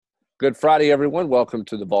Good Friday, everyone. Welcome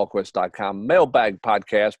to the VolQuest.com mailbag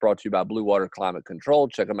podcast brought to you by Blue Water Climate Control.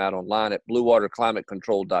 Check them out online at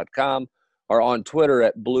bluewaterclimatecontrol.com or on Twitter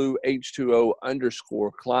at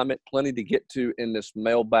blueh2o_climate. Plenty to get to in this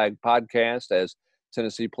mailbag podcast as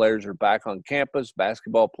Tennessee players are back on campus.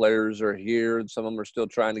 Basketball players are here, and some of them are still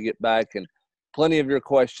trying to get back, and plenty of your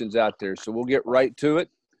questions out there. So we'll get right to it.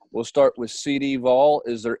 We'll start with CD Vol.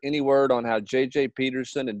 Is there any word on how J.J.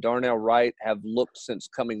 Peterson and Darnell Wright have looked since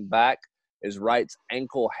coming back? Is Wright's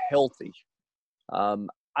ankle healthy? I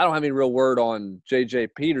don't have any real word on J.J.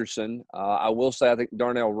 Peterson. I will say I think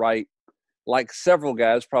Darnell Wright, like several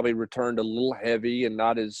guys, probably returned a little heavy and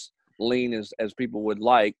not as lean as people would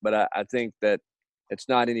like. But I think that it's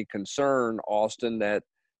not any concern, Austin, that,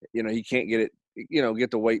 he can't get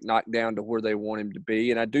the weight knocked down to where they want him to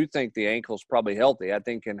be. And I do think the ankle's probably healthy. I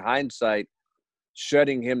think in hindsight,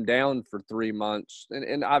 shutting him down for 3 months,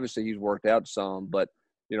 and obviously he's worked out some, but,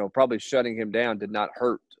 probably shutting him down did not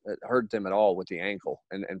hurt him at all with the ankle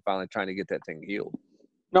and finally trying to get that thing healed.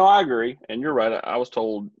 No, I agree. And you're right. I was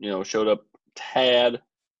told, showed up tad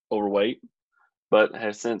overweight, but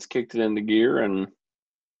has since kicked it into gear and,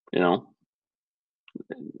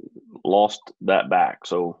 lost that back.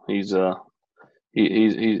 So he's not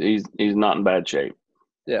in bad shape.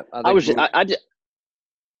 Yeah. I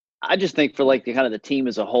just think for like the team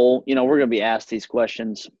as a whole, we're going to be asked these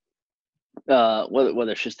questions,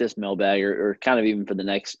 whether it's just this mailbag or kind of even for the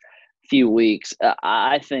next few weeks.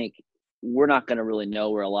 I think we're not going to really know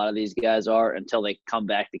where a lot of these guys are until they come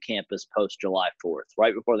back to campus post July 4th,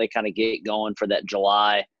 right before they kind of get going for that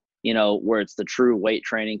July, where it's the true weight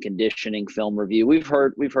training, conditioning, film review. We've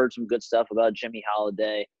heard some good stuff about Jimmy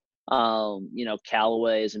Holiday.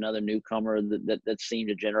 Callaway is another newcomer that seemed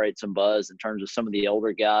to generate some buzz in terms of some of the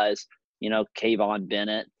older guys, Kayvon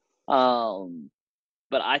Bennett.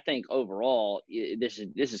 But I think overall, this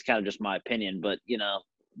is kind of just my opinion, but,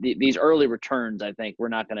 these early returns, I think we're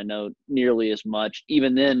not going to know nearly as much.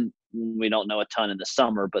 Even then, we don't know a ton in the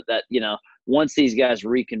summer, but that, once these guys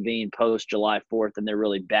reconvene post July 4th and they're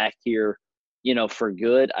really back here, for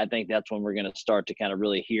good, I think that's when we're going to start to kind of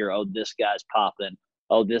really hear, oh, this guy's popping.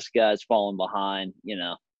 Oh, this guy's falling behind,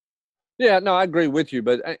 Yeah, no, I agree with you.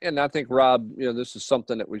 And I think, Rob, this is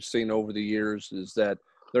something that we've seen over the years is that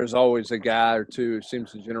there's always a guy or two who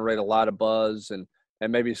seems to generate a lot of buzz and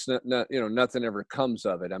maybe it's nothing ever comes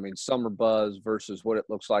of it. I mean, summer buzz versus what it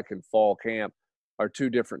looks like in fall camp are two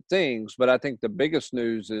different things. But I think the biggest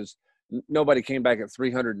news is nobody came back at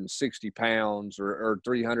 360 pounds or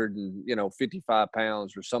 355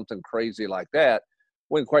 pounds or something crazy like that.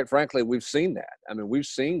 When quite frankly, we've seen that. I mean, we've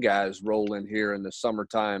seen guys roll in here in the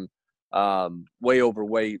summertime, way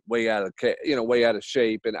overweight, way out of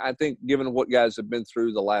shape. And I think given what guys have been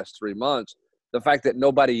through the last 3 months, the fact that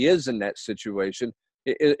nobody is in that situation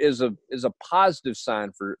is a positive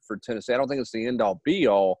sign for Tennessee. I don't think it's the end all be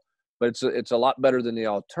all, but it's a lot better than the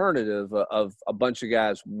alternative of a bunch of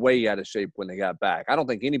guys way out of shape when they got back. I don't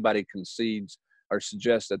think anybody concedes or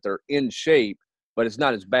suggests that they're in shape, but it's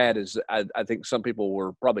not as bad as I think some people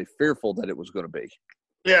were probably fearful that it was going to be.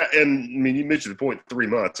 Yeah, and I mean, you mentioned the point 3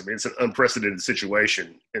 months. I mean, it's an unprecedented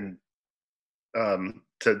situation, and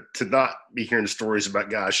to not be hearing stories about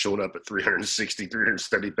guys showing up at 360,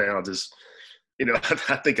 370 pounds is,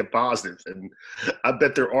 I think a positive. And I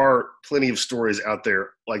bet there are plenty of stories out there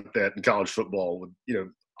like that in college football with,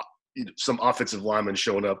 some offensive lineman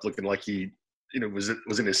showing up looking like he, was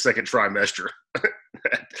in his second trimester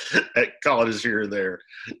at colleges here or there.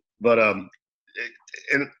 But and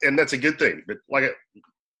that's a good thing. But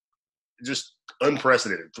just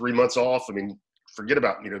unprecedented. 3 months off. I mean, forget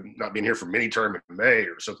about not being here for mini term in May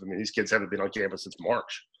or something. I mean, these kids haven't been on campus since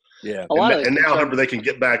March. Yeah, and now, however, they can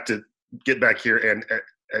get back here and,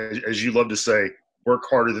 as you love to say, work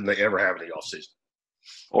harder than they ever have in the offseason.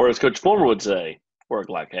 Or as Coach Fulmer would say, work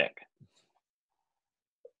like heck.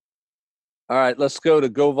 All right, let's go to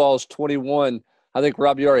GoVols 21. I think,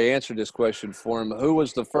 Rob, you already answered this question for him. Who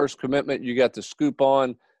was the first commitment you got the scoop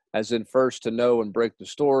on, as in first to know and break the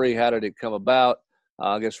story? How did it come about?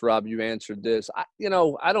 I guess, Rob, you answered this. I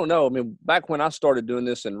don't know. I mean, back when I started doing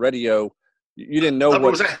this in radio, you didn't know what –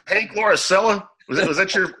 Was that Hank Laricella? Was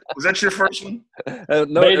that your first one?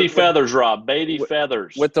 No, Beatty Feathers, Rob. Beatty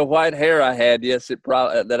Feathers. With the white hair I had, yes, it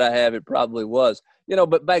probably was.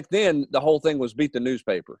 But back then the whole thing was beat the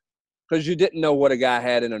newspaper because you didn't know what a guy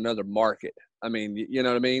had in another market. I mean, you know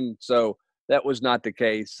what I mean? So that was not the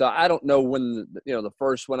case. So I don't know when the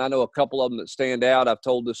first one. I know a couple of them that stand out. I've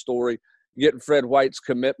told this story. Getting Fred White's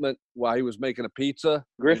commitment while he was making a pizza.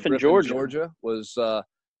 Griffin, Georgia was a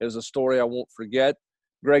story I won't forget.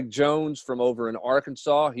 Greg Jones from over in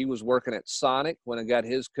Arkansas. He was working at Sonic when I got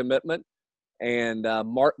his commitment. And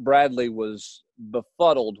Mark Bradley was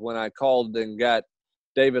befuddled when I called and got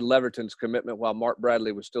David Leverton's commitment while Mark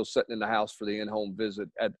Bradley was still sitting in the house for the in-home visit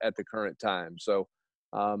at the current time. So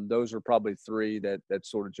those are probably three that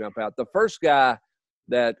sort of jump out. The first guy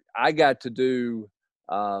that I got to do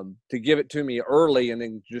to give it to me early and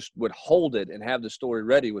then just would hold it and have the story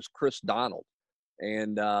ready was Chris Donald.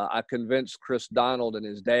 And I convinced Chris Donald and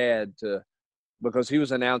his dad because he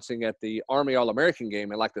was announcing at the Army All-American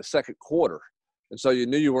game in like the second quarter. And so you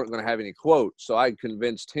knew you weren't going to have any quotes. So I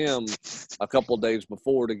convinced him a couple of days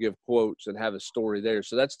before to give quotes and have a story there.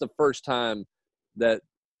 So that's the first time that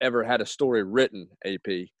ever had a story written,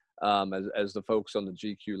 AP, as the folks on the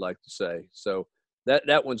GQ like to say. So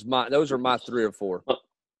that one's those are my three or four.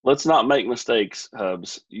 Let's not make mistakes,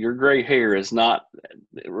 Hubs. Your gray hair is not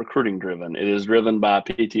recruiting driven. It is driven by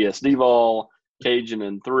PTSD Vol, Cajun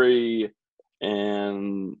and 3,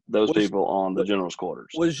 and those people on the general's quarters.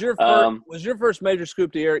 Was your first major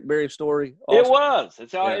scoop the Eric Berry story? It was.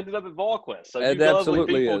 It's how I ended up at VolQuest. So it you lovely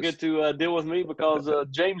absolutely people is. get to deal with me because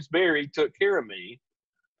James Berry took care of me.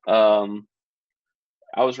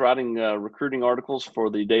 I was writing recruiting articles for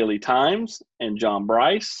the Daily Times and John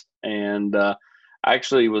Bryce, and I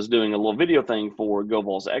actually was doing a little video thing for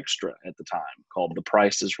GoVols Extra at the time called The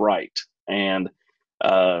Price is Right, and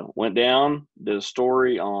went down, did a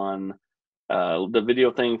story on the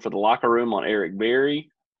video thing for the locker room on Eric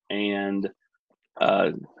Berry, and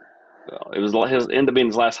it was ended up being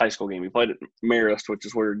his last high school game. He played at Marist, which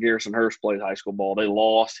is where Garrison Hurst played high school ball. They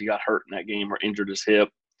lost. He got hurt in that game or injured his hip,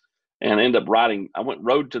 and ended up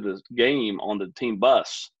rode to the game on the team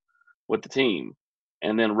bus with the team,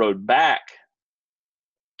 and then rode back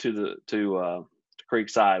to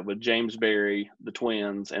Creekside with James Berry, the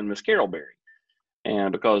twins, and Miss Carol Berry.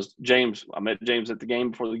 And because I met James at the game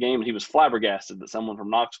before the game, and he was flabbergasted that someone from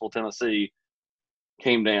Knoxville, Tennessee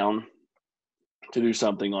came down to do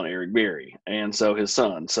something on Eric Berry, and so his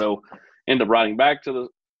son. So ended up riding back to the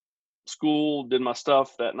school, did my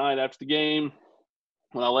stuff that night after the game.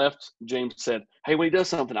 When I left, James said, "Hey, when he does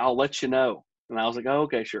something, I'll let you know." And I was like, "Oh,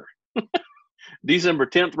 okay, sure." December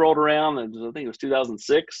 10th rolled around, and I think it was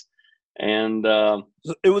 2006. And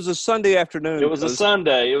it was a Sunday afternoon. It was a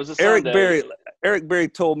Sunday. Eric Berry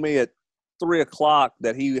told me at 3:00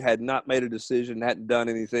 that he had not made a decision, hadn't done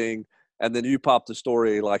anything, and then you popped the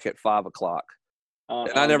story like at 5:00.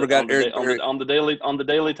 And I never got Eric Berry on the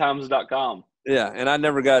dailytimes.com. Yeah, and I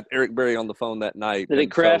never got Eric Berry on the phone that night. Did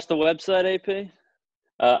it crash the website, AP?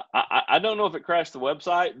 I don't know if it crashed the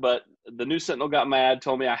website, but the News Sentinel got mad,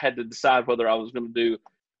 told me I had to decide whether I was going to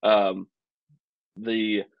do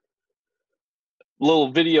the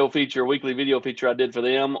little weekly video feature I did for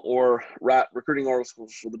them, or write recruiting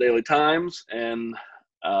articles for the Daily Times. And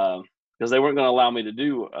because they weren't going to allow me to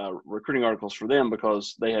do recruiting articles for them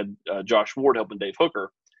because they had Josh Ward helping Dave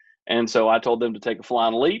Hooker. And so I told them to take a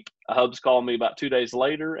flying leap. Hubs called me about 2 days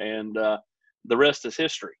later, and the rest is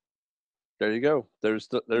history. There you go. There's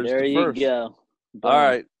the there first. You go. All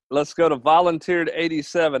right, let's go to Volunteered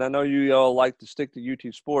 87. I know you all like to stick to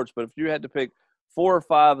UT Sports, but if you had to pick 4 or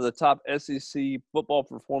 5 of the top SEC football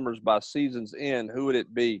performers by season's end, who would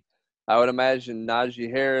it be? I would imagine Najee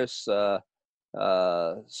Harris,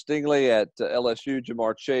 Stingley at LSU,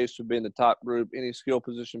 Jamar Chase would be in the top group. Any skill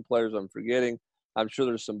position players I'm forgetting? I'm sure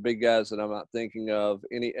there's some big guys that I'm not thinking of.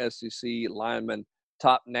 Any SEC lineman,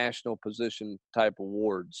 top national position type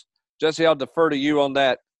awards. Jesse, I'll defer to you on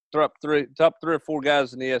that. Top three or 4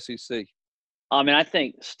 guys in the SEC. I mean, I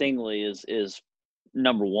think Stingley is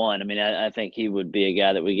number one. I mean, I think he would be a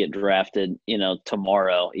guy that would get drafted,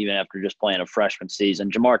 tomorrow, even after just playing a freshman season.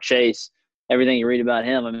 Jamar Chase, everything you read about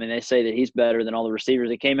him, I mean, they say that he's better than all the receivers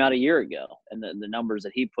that came out a year ago, and the numbers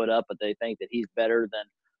that he put up, but they think that he's better than,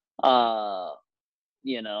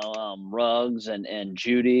 Ruggs and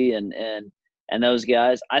Judy and those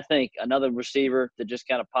guys. I think another receiver that just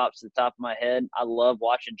kind of pops to the top of my head, I love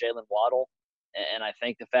watching Jalen Waddle, and I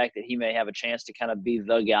think the fact that he may have a chance to kind of be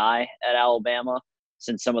the guy at Alabama,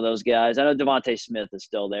 since some of those guys, I know Devontae Smith is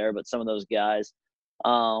still there, but some of those guys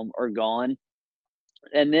are gone.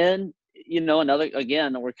 And then, another,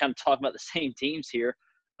 again, we're kind of talking about the same teams here,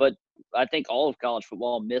 but I think all of college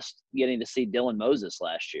football missed getting to see Dylan Moses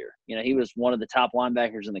last year. He was one of the top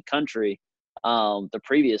linebackers in the country the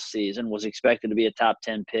previous season, was expected to be a top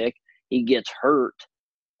 10 pick. He gets hurt.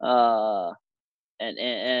 And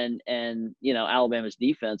Alabama's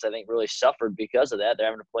defense, I think, really suffered because of that. They're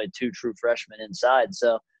having to play 2 true freshmen inside.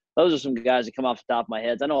 So those are some guys that come off the top of my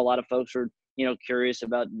head. I know a lot of folks are, curious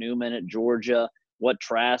about Newman at Georgia. what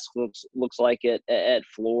Trask looks like at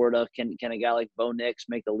Florida. Can a guy like Bo Nix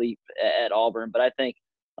make the leap at Auburn? But I think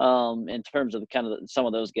in terms of kind of some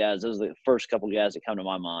of those guys, those are the first couple guys that come to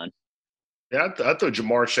my mind. Yeah, I throw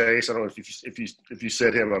Jamar Chase. I don't know if you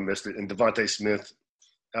said him, I missed it, and Devontae Smith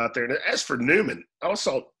out there. And as for Newman,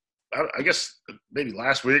 I guess maybe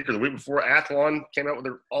last week or the week before, Athlon came out with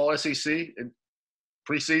their All SEC in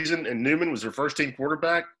preseason, and Newman was their first team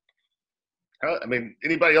quarterback.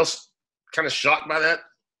 Anybody else kind of shocked by that?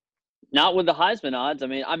 Not with the Heisman odds. I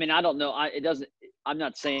mean, I don't know. I'm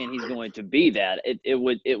not saying he's going to be that. It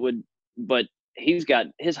would, but he's got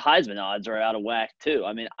his Heisman odds are out of whack too.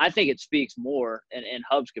 I mean, I think it speaks more, and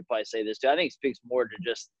Hubs could probably say this too. I think it speaks more to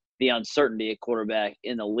just the uncertainty at quarterback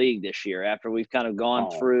in the league this year after we've kind of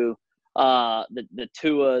gone through the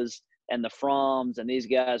Tuas and the Froms and these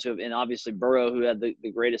guys and obviously Burrow, who had the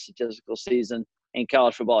greatest statistical season in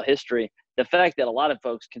college football history. The fact that a lot of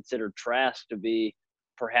folks consider Trask to be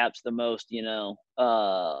perhaps the most,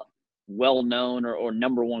 well-known or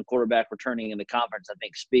number one quarterback returning in the conference, I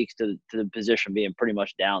think speaks to the position being pretty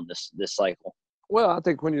much down this cycle. Well, I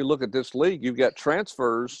think when you look at this league, you've got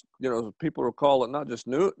transfers. People will call it not just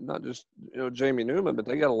Jamie Newman, but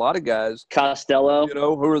they got a lot of guys. Costello,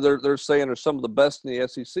 who are they're saying are some of the best in the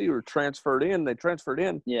SEC who are transferred in. They transferred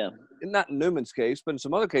in. Yeah. Not in Newman's case, but in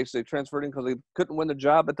some other cases they transferred in because they couldn't win the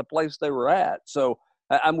job at the place they were at. So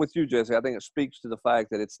I'm with you, Jesse. I think it speaks to the fact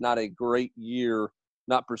that it's not a great year,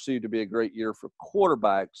 not perceived to be a great year for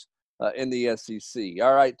quarterbacks in the SEC.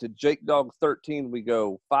 All right, to Jake Dog 13 we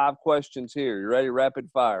go. 5 questions here. You ready? Rapid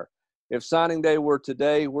fire. If signing day were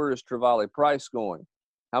today, where is Travali Price going?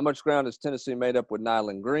 How much ground is Tennessee made up with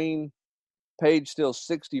Nyland Green? Page still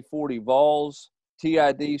 60-40 Vols.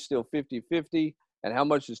 TID still 50-50. And how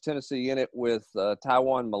much is Tennessee in it with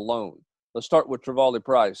Tywone Malone? Let's start with Travali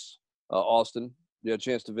Price. Austin, you had a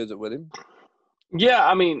chance to visit with him?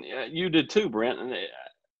 Yeah, you did too, Brent. And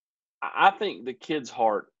I think the kid's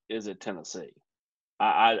heart is at Tennessee.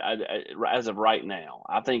 I as of right now,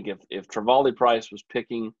 I think if Travali Price was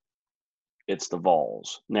picking, it's the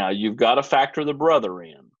Vols. Now you've got to factor the brother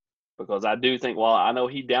in, because I do think, while I know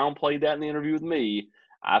he downplayed that in the interview with me,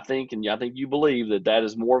 I think you believe that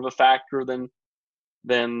is more of a factor than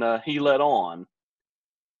he let on.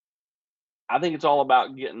 I think it's all about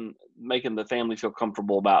making the family feel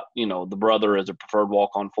comfortable about, the brother as a preferred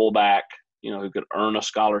walk-on fullback, who could earn a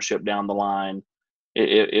scholarship down the line.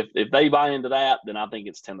 If they buy into that, then I think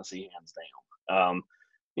it's Tennessee hands down.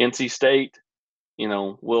 NC State,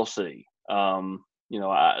 we'll see. I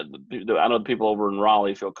know the people over in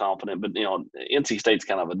Raleigh feel confident, but NC State's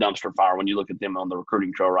kind of a dumpster fire when you look at them on the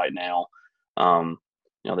recruiting trail right now.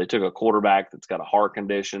 They took a quarterback that's got a heart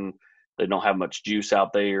condition. They don't have much juice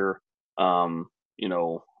out there.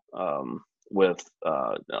 With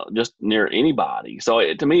just near anybody.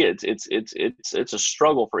 So to me, it's a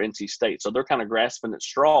struggle for NC State. So they're kind of grasping at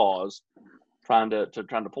straws, trying to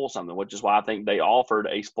pull something, which is why I think they offered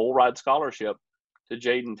a full ride scholarship to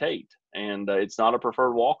Jaden Tate, and it's not a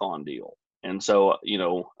preferred walk-on deal. And so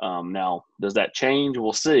now does that change?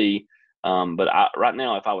 We'll see. But right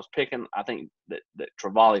now, if I was picking, I think that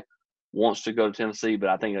Travali wants to go to Tennessee, but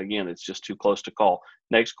I think again it's just too close to call.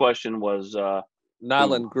 Next question was.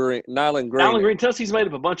 Nyland Green. Tennessee's made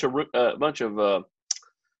up a bunch of that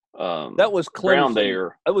was Clemson. Ground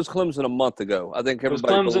there. That was Clemson a month ago. I think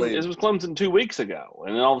everybody it was Clemson 2 weeks ago,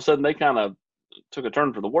 and then all of a sudden they kind of took a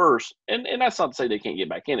turn for the worse. And that's not to say they can't get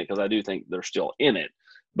back in it, because I do think they're still in it.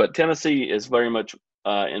 But Tennessee is very much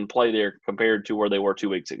in play there compared to where they were 2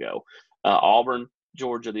 weeks ago. Auburn,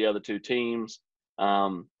 Georgia, the other two teams.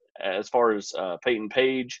 As far as Peyton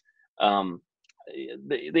Page.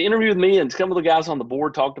 The interview with me and some of the guys on the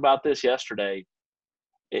board talked about this yesterday.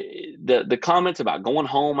 The comments about going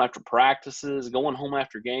home after practices, going home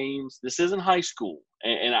after games. This isn't high school,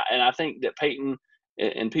 and I think that Peyton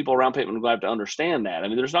and people around Peyton are going to have to understand that.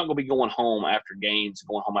 There's not going to be going home after games,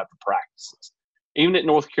 going home after practices. Even at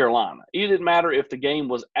North Carolina, it didn't matter if the game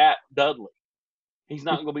was at Dudley. He's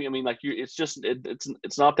not going to be.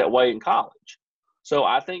 It's not that way in college. So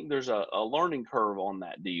I think there's a learning curve on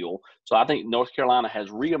that deal. So I think North Carolina has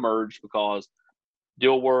reemerged because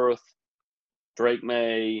Dilworth, Drake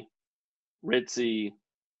May, Ritzy,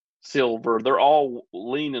 Silver, they're all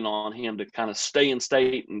leaning on him to kind of stay in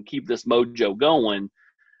state and keep this mojo going.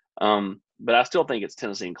 But I still think it's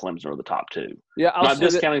Tennessee and Clemson are the top two. Yeah, I'm not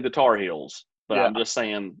discounting the Tar Heels, but I'm just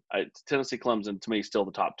saying Tennessee, Clemson, to me, still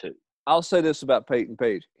the top two. I'll say this about Peyton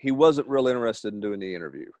Page. He wasn't real interested in doing the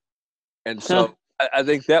interview. And so I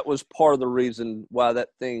think that was part of the reason why that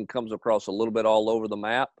thing comes across a little bit all over the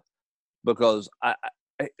map, because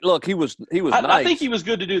Look, he was nice. I think he was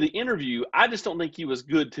good to do the interview. I just don't think he was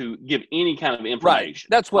good to give any kind of information. Right.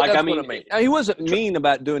 That's what I mean. He wasn't mean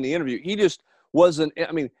about doing the interview. He just wasn't.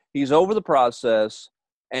 I mean, he's over the process,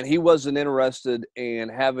 and he wasn't interested in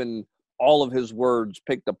having all of his words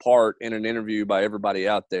picked apart in an interview by everybody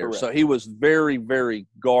out there. Correct. So he was very, very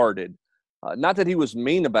guarded. Not that he was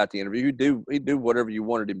mean about the interview. He'd do whatever you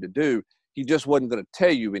wanted him to do. He just wasn't going to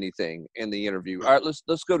tell you anything in the interview. All right,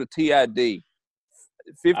 let's go to TID.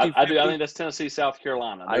 50, I think that's Tennessee, South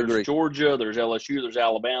Carolina. There's I agree. Georgia, there's LSU, there's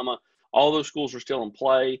Alabama. All those schools are still in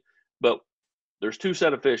play, but there's two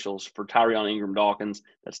set officials for Tyrion Ingram-Dawkins.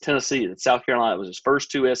 That's Tennessee, that's South Carolina. It was his first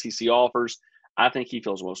two SEC offers. I think he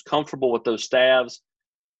feels most comfortable with those staffs.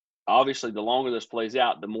 Obviously, the longer this plays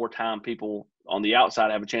out, the more time people on the outside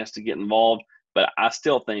have a chance to get involved. But I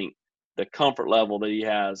still think the comfort level that he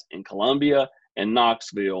has in Columbia and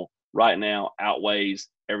Knoxville right now outweighs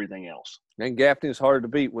everything else. And Gaffney is hard to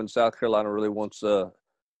beat when South Carolina really wants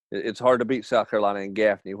it's hard to beat South Carolina and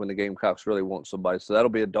Gaffney when the Gamecocks really want somebody. So that'll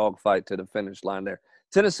be a dogfight to the finish line there.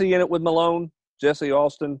 Tennessee in it with Malone, Jesse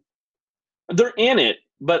Austin. They're in it,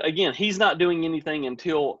 but again, he's not doing anything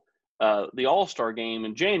until the All-Star game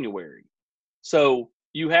in January. So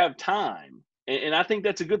you have time, and I think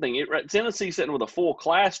that's a good thing. Tennessee sitting with a full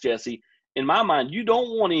class, Jesse. In my mind, you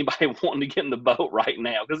don't want anybody wanting to get in the boat right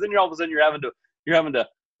now, because then all of a sudden you're having to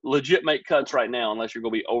legit make cuts right now unless you're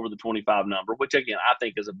going to be over the 25 number, which again I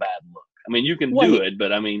think is a bad look. I mean, you can do it,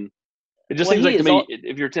 but I mean, it just seems like to me,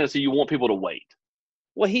 if you're Tennessee, you want people to wait.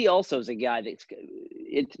 Well, he also is a guy that's,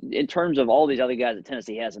 in terms of all these other guys that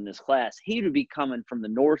Tennessee has in this class, he would be coming from the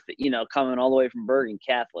north, coming all the way from Bergen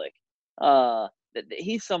Catholic.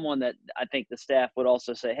 He's someone that I think the staff would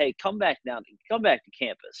also say, hey, come back to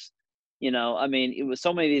campus. I mean, it was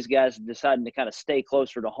so many of these guys deciding to kind of stay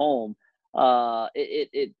closer to home. To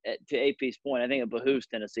AP's point, I think it behooves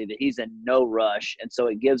Tennessee that he's in no rush, and so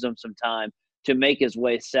it gives him some time to make his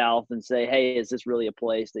way south and say, hey, is this really a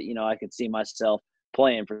place that I could see myself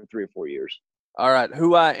playing for 3 or 4 years? All right,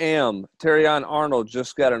 who I am. Terrion Arnold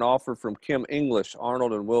just got an offer from Kim English.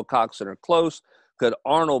 Arnold and Will Coxon are close. Could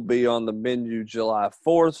Arnold be on the menu July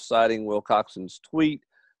 4th, citing Will Coxon's tweet?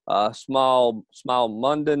 Smile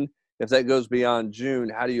Munden. If that goes beyond June,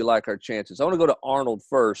 how do you like our chances? I want to go to Arnold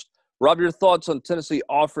first. Rob, your thoughts on Tennessee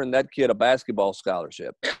offering that kid a basketball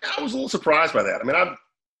scholarship? I was a little surprised by that. I mean,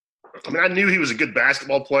 I knew he was a good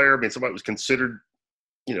basketball player. I mean, somebody was considered,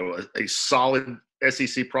 a solid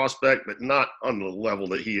SEC prospect, but not on the level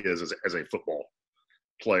that he is as a football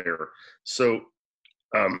player. So,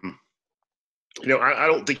 I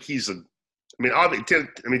don't think he's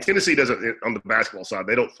Tennessee doesn't, on the basketball side,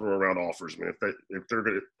 they don't throw around offers. I mean, if they're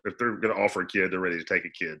going to offer a kid, they're ready to take a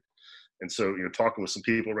kid. And so, talking with some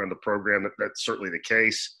people around the program, that's certainly the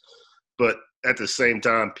case. But at the same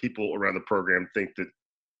time, people around the program think that,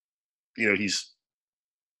 he's,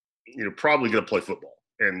 probably going to play football.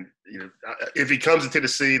 And, if he comes to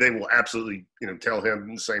Tennessee, they will absolutely, tell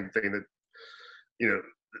him the same thing that,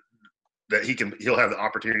 that he'll have the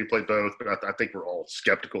opportunity to play both. But I think we're all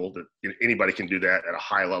skeptical that anybody can do that at a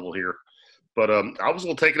high level here. But I was a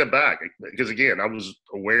little taken aback because, again, I was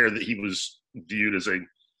aware that he was viewed as a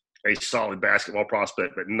solid basketball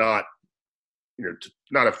prospect, but not,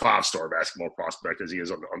 not a 5-star basketball prospect as he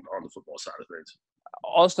is on the football side of things.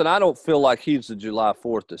 Austin, I don't feel like he's the July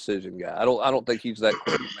 4th decision guy. I don't think he's that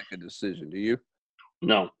quick to make a decision. Do you?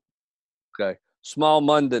 No. Okay. Small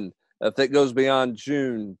Munden. If that goes beyond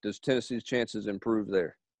June, does Tennessee's chances improve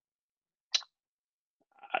there?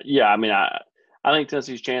 Yeah, I mean, I think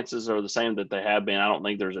Tennessee's chances are the same that they have been. I don't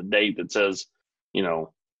think there's a date that says,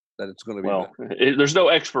 that it's going to be. There's no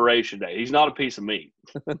expiration date. He's not a piece of meat.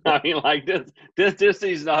 I mean, like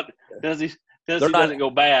Tennessee's not. Tennessee doesn't go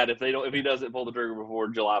bad if he doesn't pull the trigger before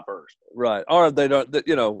July 1st. Right, or they don't.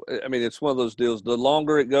 I mean, it's one of those deals. The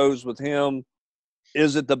longer it goes with him,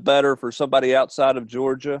 is it the better for somebody outside of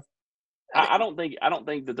Georgia? I don't think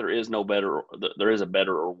that there is no better. There is a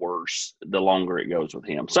better or worse the longer it goes with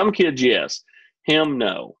him. Some kids, yes. Him,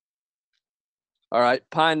 no. All right,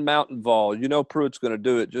 Pine Mountain Vol. Pruitt's going to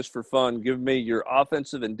do it just for fun. Give me your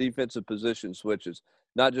offensive and defensive position switches,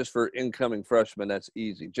 not just for incoming freshmen. That's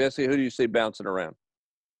easy. Jesse, who do you see bouncing around?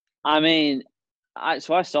 I mean, I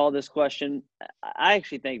saw this question. I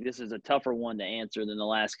actually think this is a tougher one to answer than the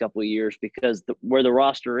last couple of years because where the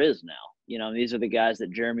roster is now. These are the guys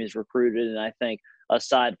that Jeremy's recruited, and I think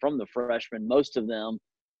aside from the freshmen, most of them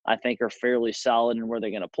I think are fairly solid in where they're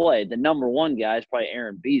going to play. The number one guy is probably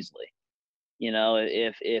Aaron Beasley.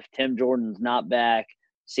 If Tim Jordan's not back,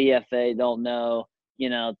 CFA don't know,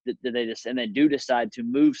 did they just, and they do decide to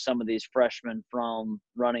move some of these freshmen from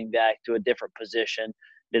running back to a different position?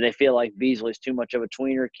 Do they feel like Beasley's too much of a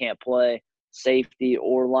tweener, can't play safety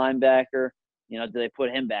or linebacker? Do they put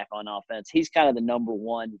him back on offense? He's kind of the number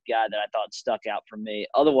one guy that I thought stuck out for me.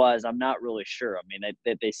 Otherwise, I'm not really sure. I mean,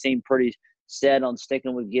 they seem pretty set on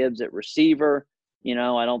sticking with Gibbs at receiver.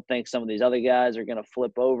 I don't think some of these other guys are going to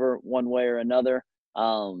flip over one way or another.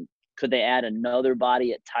 Could they add another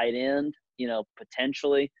body at tight end?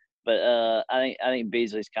 Potentially. But I think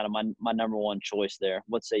Beasley's kind of my number one choice there.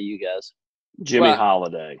 What say you guys? Jimmy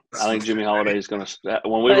Holiday. I think Jimmy Holiday is going to –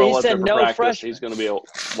 when we roll up there for practice, freshman. He's going to be a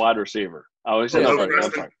wide receiver. Oh, he said no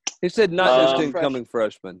freshman. He said not just incoming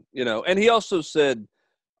freshman, and he also said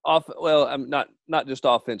not just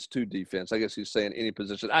offense to defense. I guess he's saying any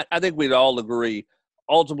position. I think we'd all agree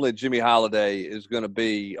ultimately Jimmy Holiday is going to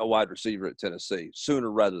be a wide receiver at Tennessee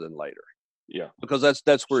sooner rather than later. Yeah. Because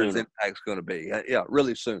that's where his impact's going to be. Yeah,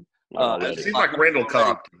 really soon. It seems like Randall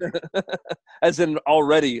Cobb. As in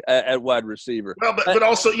already at wide receiver. Well, but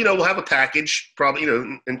also, we'll have a package probably,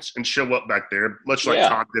 and show up back there, much like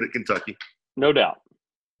Todd did at Kentucky. No doubt.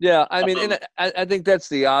 Yeah, I mean, and I think that's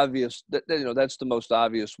the obvious, that's the most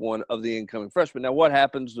obvious one of the incoming freshmen. Now, what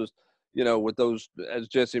happens is, with those, as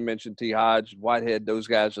Jesse mentioned, T. Hodge, Whitehead, those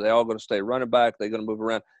guys, are they all going to stay running back? They're going to move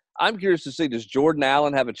around. I'm curious to see, does Jordan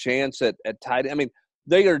Allen have a chance at tight end? I mean,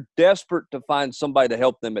 they are desperate to find somebody to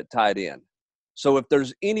help them at tight end. So if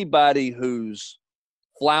there's anybody who's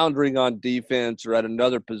floundering on defense or at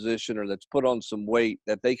another position or that's put on some weight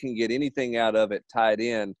that they can get anything out of at tight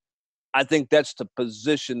end, I think that's the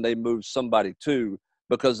position they move somebody to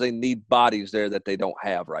because they need bodies there that they don't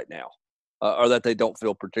have right now or that they don't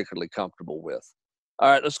feel particularly comfortable with. All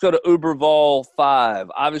right, let's go to Uberval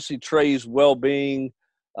 5. Obviously, Trey's well-being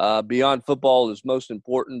beyond football is most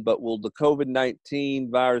important, but will the COVID-19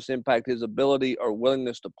 virus impact his ability or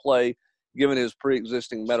willingness to play given his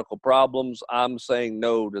pre-existing medical problems? I'm saying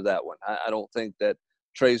no to that one. I don't think that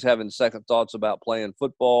Trey's having second thoughts about playing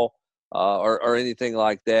football or anything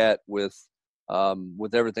like that with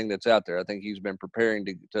everything that's out there. I think he's been preparing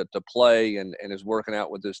to play and is working out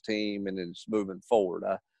with his team and is moving forward.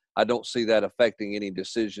 I don't see that affecting any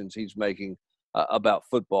decisions he's making about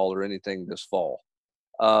football or anything this fall.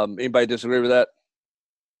 Anybody disagree with that?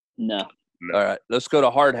 No. All right, let's go to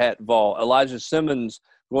Hard Hat Vol. Elijah Simmons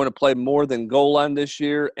going to play more than goal line this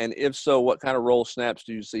year, and if so, what kind of role snaps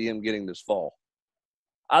do you see him getting this fall?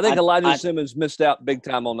 I think Elijah Simmons missed out big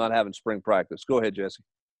time on not having spring practice. Go ahead, Jesse.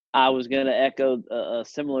 I was going to echo a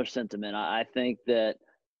similar sentiment. I think that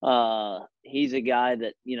he's a guy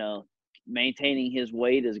that, maintaining his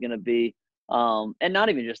weight is going to be and not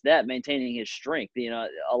even just that, maintaining his strength.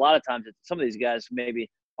 A lot of times some of these guys maybe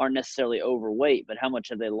aren't necessarily overweight, but how much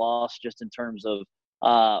have they lost just in terms of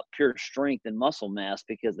pure strength and muscle mass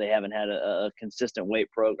because they haven't had a consistent weight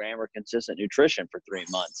program or consistent nutrition for 3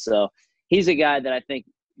 months. So he's a guy that I think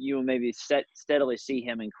you will maybe steadily see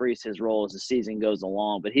him increase his role as the season goes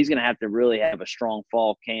along, but he's going to have to really have a strong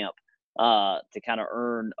fall camp to kind of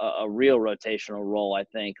earn a real rotational role, I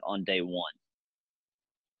think, on day one.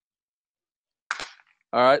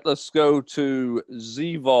 All right, let's go to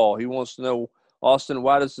Z-Vol. He wants to know, Austin,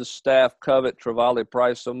 why does the staff covet Travali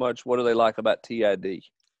Price so much? What do they like about TID?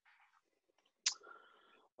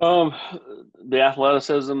 The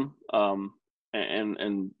athleticism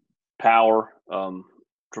and power.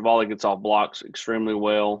 Travali gets off blocks extremely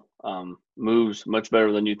well, moves much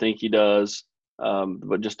better than you think he does,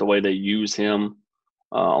 but just the way they use him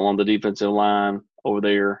along the defensive line over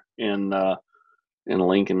there in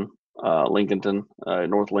Lincolnton,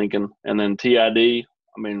 North Lincoln. And then TID,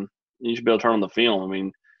 I mean, you should be able to turn on the film. I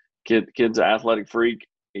mean, kid's an athletic freak.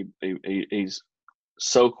 He's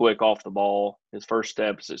so quick off the ball. His first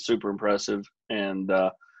steps is super impressive. And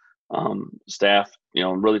staff,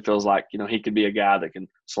 really feels like, he could be a guy that can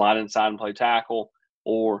slide inside and play tackle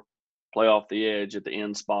or play off the edge at the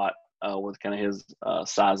end spot with kind of his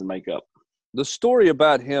size and makeup. The story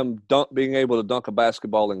about him being able to dunk a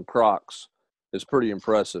basketball in Crocs is pretty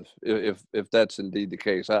impressive. If that's indeed the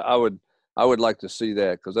case, I would like to see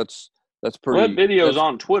that because that's pretty. Well, that video's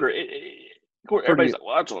on Twitter. Everybody's like,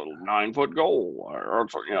 "Well, that's a 9-foot goal." Or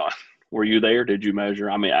were you there? Did you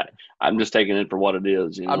measure? I mean, I'm just taking it for what it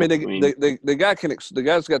is. The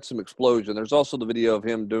guy's got some explosion. There's also the video of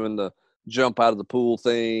him doing the jump out of the pool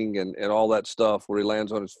thing and all that stuff where he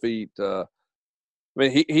lands on his feet.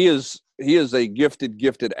 He is a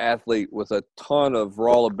gifted athlete with a ton of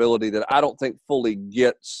raw ability that I don't think fully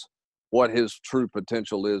gets what his true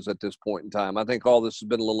potential is at this point in time. I think all this has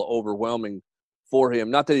been a little overwhelming for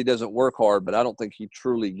him. Not that he doesn't work hard, but I don't think he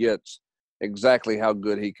truly gets exactly how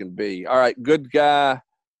good he can be. All right, good guy,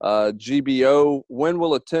 GBO. When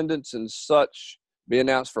will attendance and such be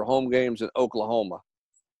announced for home games in Oklahoma?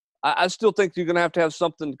 I still think you're going to have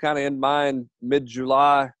something kind of in mind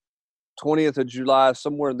mid-July, 20th of July,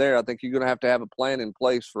 somewhere in there. I think you're going to have a plan in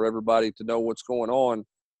place for everybody to know what's going on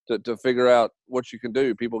to figure out what you can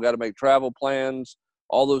do. People got to make travel plans,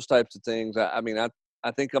 all those types of things.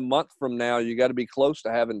 I think a month from now, you got to be close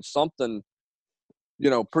to having something,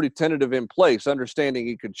 pretty tentative in place, understanding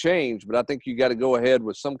it could change. But I think you got to go ahead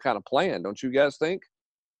with some kind of plan. Don't you guys think?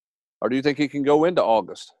 Or do you think he can go into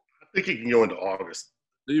August? I think he can go into August.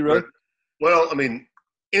 Do you really? Well, I mean,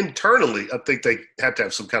 internally, I think they have to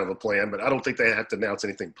have some kind of a plan, but I don't think they have to announce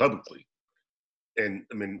anything publicly. And,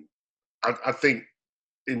 I mean, I think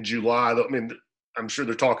in July, I mean, I'm sure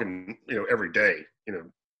they're talking, every day,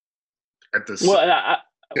 at the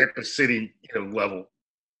campus city level.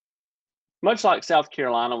 Much like South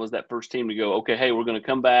Carolina was that first team to go, okay, hey, we're going to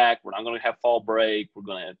come back. We're not going to have fall break. We're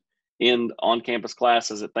going to end on-campus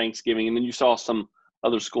classes at Thanksgiving. And then you saw some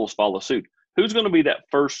other schools follow suit. Who's going to be that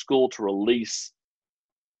first school to release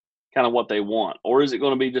kind of what they want? Or is it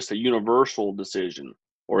going to be just a universal decision?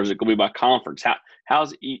 Or is it going to be by conference?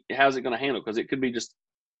 How's it going to handle? Because it could be just,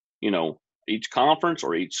 each conference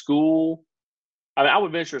or each school. I mean, I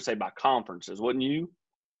would venture to say by conferences, wouldn't you?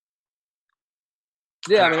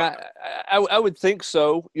 Yeah, I mean, I would think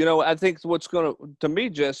so. I think what's going to me,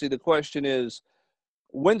 Jesse, the question is,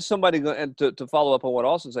 when somebody going and to follow up on what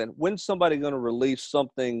Austin's saying, when's somebody going to release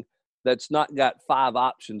something that's not got 5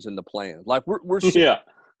 options in the plan? Like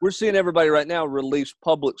we're seeing everybody right now release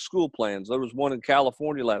public school plans. There was one in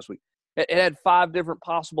California last week. It had 5 different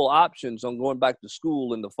possible options on going back to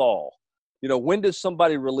school in the fall. When does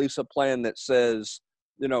somebody release a plan that says,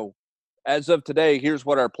 as of today, here's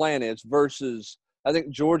what our plan is versus I think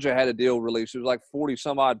Georgia had a deal released. It was like 40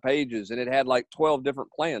 some odd pages and it had like 12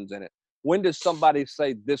 different plans in it. When does somebody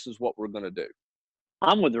say this is what we're going to do?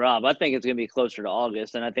 I'm with Rob. I think it's going to be closer to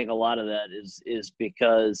August, and I think a lot of that is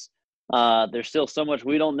because there's still so much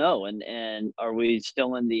we don't know. And are we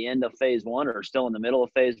still in the end of phase 1 or still in the middle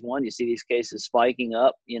of phase 1? You see these cases spiking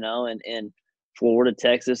up, in Florida,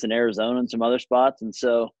 Texas, and Arizona and some other spots. And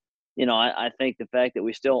so, I think the fact that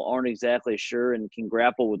we still aren't exactly sure and can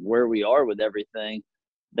grapple with where we are with everything,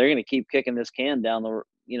 they're going to keep kicking this can down the,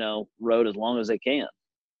 road as long as they can.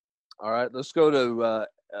 All right, let's go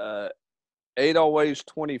to 8 always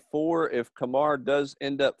 24. If Kamar does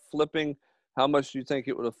end up flipping, how much do you think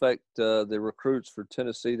it would affect the recruits for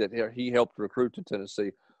Tennessee that he helped recruit to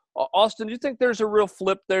Tennessee? Austin, do you think there's a real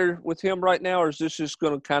flip there with him right now, or is this just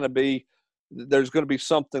going to kind of be there's going to be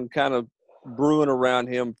something kind of brewing around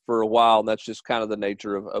him for a while, and that's just kind of the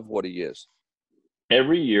nature of what he is?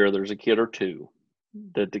 Every year there's a kid or two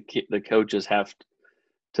that the coaches have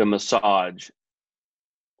to massage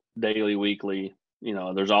daily, weekly.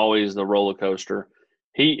 There's always the roller coaster.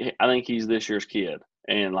 I think he's this year's kid.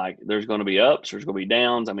 And, there's going to be ups, there's going to be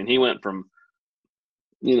downs. I mean, he went from,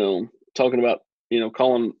 talking about,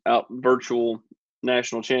 calling out virtual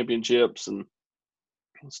national championships and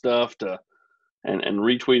stuff to and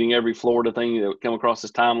retweeting every Florida thing that would come across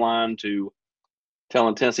his timeline to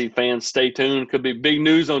telling Tennessee fans, stay tuned. Could be big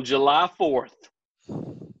news on July 4th.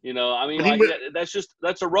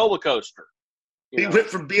 That's a roller coaster. He went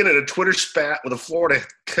from being in a Twitter spat with a Florida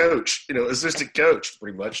coach, assistant coach,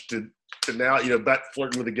 pretty much, to now, back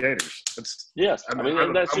flirting with the Gators. That's just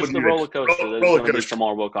the roller coaster that's going to be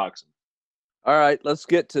Kamar Wilcoxon. All right, let's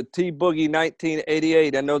get to T-Boogie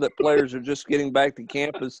 1988. I know that players are just getting back to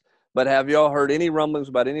campus, but have y'all heard any rumblings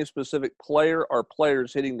about any specific player or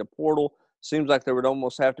players hitting the portal? Seems like there would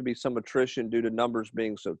almost have to be some attrition due to numbers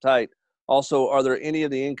being so tight. Also, are there any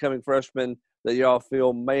of the incoming freshmen that y'all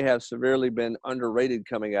feel may have severely been underrated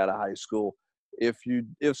coming out of high school? If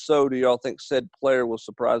so, do y'all think said player will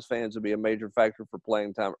surprise fans and be a major factor for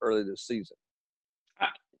playing time early this season?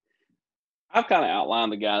 I've kind of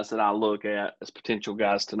outlined the guys that I look at as potential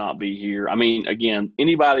guys to not be here. I mean, again,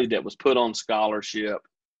 anybody that was put on scholarship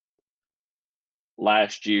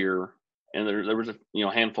last year, and there was a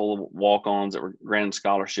handful of walk-ons that were granted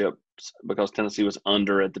scholarships because Tennessee was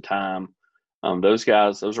under at the time. Those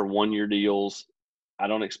are 1-year deals. I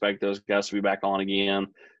don't expect those guys to be back on again.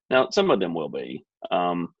 Now, some of them will be.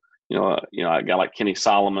 A guy like Kenny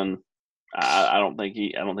Solomon, I don't think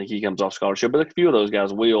he comes off scholarship, but a few of those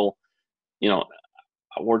guys will.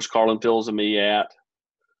 Where's Carlin Fields and me at?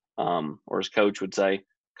 Or his coach would say,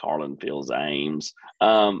 Carlin Fields Ames.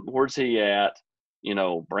 Where's he at?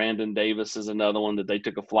 Brandon Davis is another one that they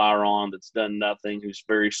took a flyer on that's done nothing, who's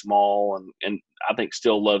very small and I think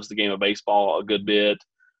still loves the game of baseball a good bit.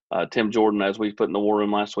 Tim Jordan, as we put in the war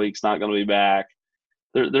room last week, is not going to be back.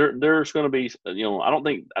 There's going to be,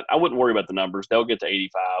 I wouldn't worry about the numbers. They'll get to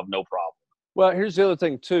 85, no problem. Well, here's the other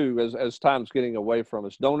thing, too, as time's getting away from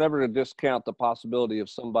us. Don't ever discount the possibility of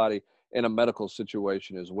somebody in a medical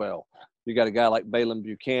situation as well. You got a guy like Balaam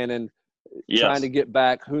Buchanan trying to get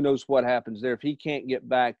back. Who knows what happens there? If he can't get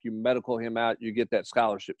back, you medical him out, you get that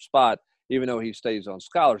scholarship spot, even though he stays on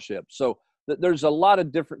scholarship. So there's a lot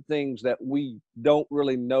of different things that we don't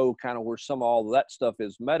really know kind of where some of all of that stuff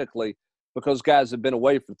is medically, because guys have been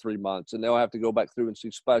away for 3 months and they'll have to go back through and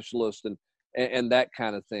see specialists and that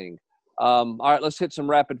kind of thing. All right, let's hit some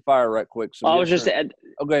rapid fire right quick. Go ahead, Jesse.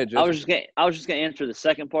 I was just gonna answer the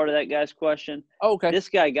second part of that guy's question. Oh, okay. This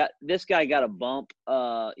guy got a bump,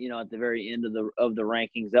 at the very end of the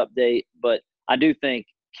rankings update. But I do think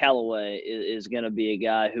Callaway is going to be a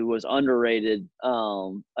guy who was underrated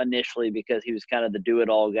initially because he was kind of the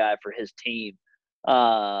do-it-all guy for his team.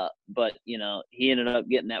 But he ended up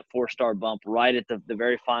getting that 4-star bump right at the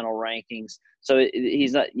very final rankings. So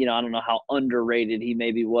he's not, I don't know how underrated he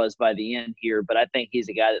maybe was by the end here, but I think he's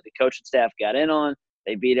a guy that the coaching staff got in on.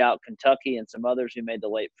 They beat out Kentucky and some others who made the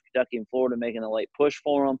late Kentucky and Florida making the late push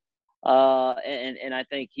for him. And I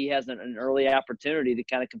think he has an early opportunity to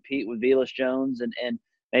kind of compete with Velus Jones and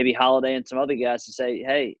maybe Holiday and some other guys to say,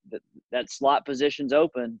 hey, that slot position's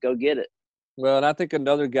open, go get it. Well, and I think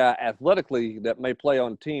another guy athletically that may play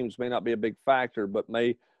on teams, may not be a big factor, but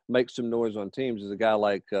may make some noise on teams, is a guy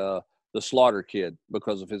like the Slaughter kid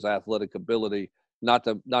because of his athletic ability. Not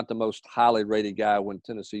the most highly rated guy when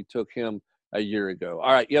Tennessee took him a year ago.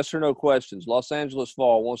 All right, yes or no questions. Los Angeles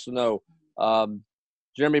Fall wants to know,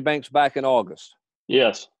 Jeremy Banks back in August?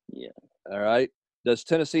 Yes. Yeah. All right. Does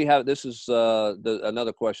Tennessee have – this is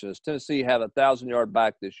another question. Does Tennessee have a 1,000-yard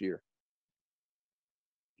back this year?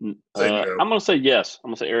 I'm going to say yes. I'm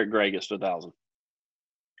going to say Eric Gray gets to 1,000.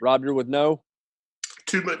 Rob, you're with no?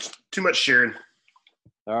 Too much sharing.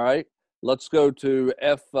 All right. Let's go to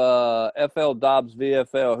FL Dobbs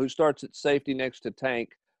VFL. Who starts at safety next to Tank?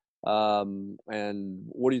 And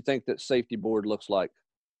what do you think that safety board looks like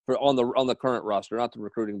on the current roster? Not the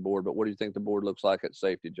recruiting board, but what do you think the board looks like at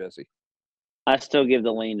safety, Jesse? I still give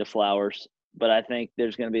the lean to Flowers, but I think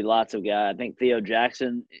there's going to be lots of guys. I think Theo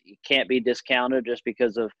Jackson can't be discounted just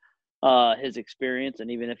because of his experience,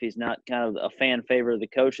 and even if he's not kind of a fan favorite of the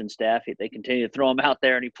coaching staff, they continue to throw him out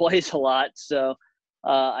there, and he plays a lot. So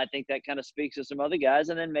I think that kind of speaks to some other guys.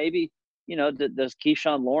 And then maybe, does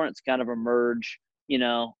Keyshawn Lawrence kind of emerge,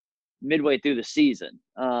 midway through the season?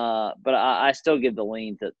 But I still give the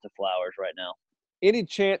lean to Flowers right now. Any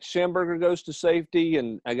chance Schamberger goes to safety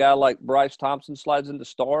and a guy like Bryce Thompson slides into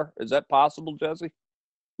star? Is that possible, Jesse?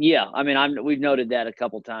 Yeah, I mean, we've noted that a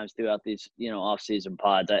couple times throughout these, off-season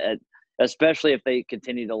pods, especially if they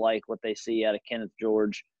continue to like what they see out of Kenneth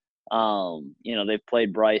George. They've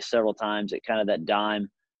played Bryce several times at kind of that dime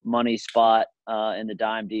money spot in the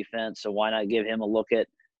dime defense. So why not give him a look at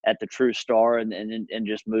the true star and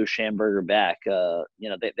just move Schamberger back?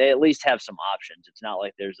 They at least have some options. It's not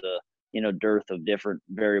like there's a dearth of different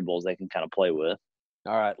variables they can kind of play with.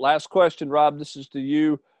 All right. Last question, Rob. This is to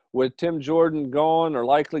you. With Tim Jordan gone or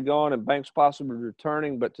likely gone and Banks possibly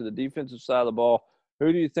returning, but to the defensive side of the ball,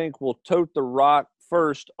 who do you think will tote the rock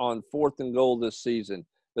first on 4th and goal this season?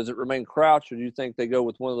 Does it remain Crouch, or do you think they go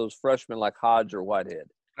with one of those freshmen like Hodge or Whitehead?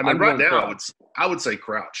 I mean, right now, I would say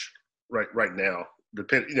Crouch. Right now,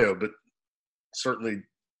 but certainly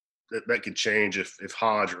that could change if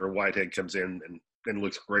Hodge or Whitehead comes in and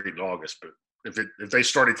looks great in August. But if they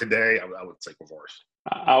started today, I would say Kavaris.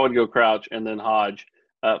 I would go Crouch and then Hodge.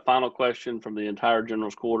 Final question from the entire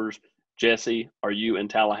general's quarters. Jesse, are you in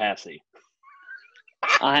Tallahassee?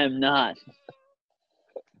 I am not.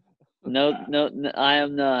 No, I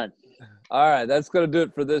am not. All right, that's going to do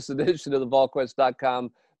it for this edition of the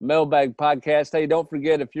VolQuest.com Mailbag Podcast. Hey, don't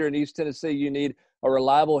forget, if you're in East Tennessee, you need a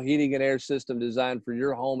reliable heating and air system designed for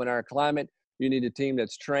your home and our climate. You need a team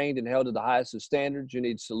that's trained and held to the highest of standards. You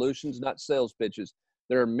need solutions, not sales pitches.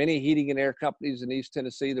 There are many heating and air companies in East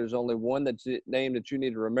Tennessee. There's only one that's named that you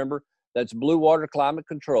need to remember. That's Blue Water Climate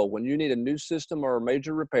Control. When you need a new system or a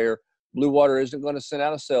major repair, Blue Water isn't going to send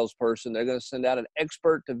out a salesperson. They're going to send out an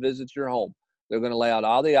expert to visit your home. They're going to lay out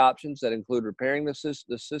all the options that include repairing the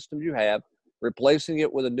system you have, replacing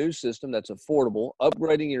it with a new system that's affordable,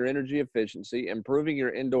 upgrading your energy efficiency, improving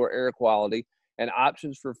your indoor air quality, and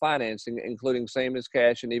options for financing, including same as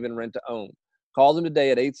cash and even rent-to-own. Call them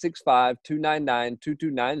today at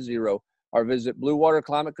 865-299-2290 or visit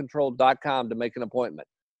BlueWaterClimateControl.com to make an appointment.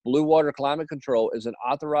 Blue Water Climate Control is an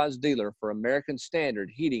authorized dealer for American Standard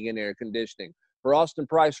Heating and Air Conditioning. For Austin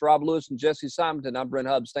Price, Rob Lewis, and Jesse Simonton, I'm Brent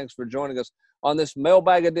Hubbs. Thanks for joining us on this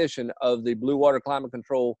mailbag edition of the Blue Water Climate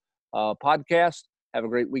Control podcast. Have a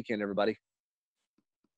great weekend, everybody.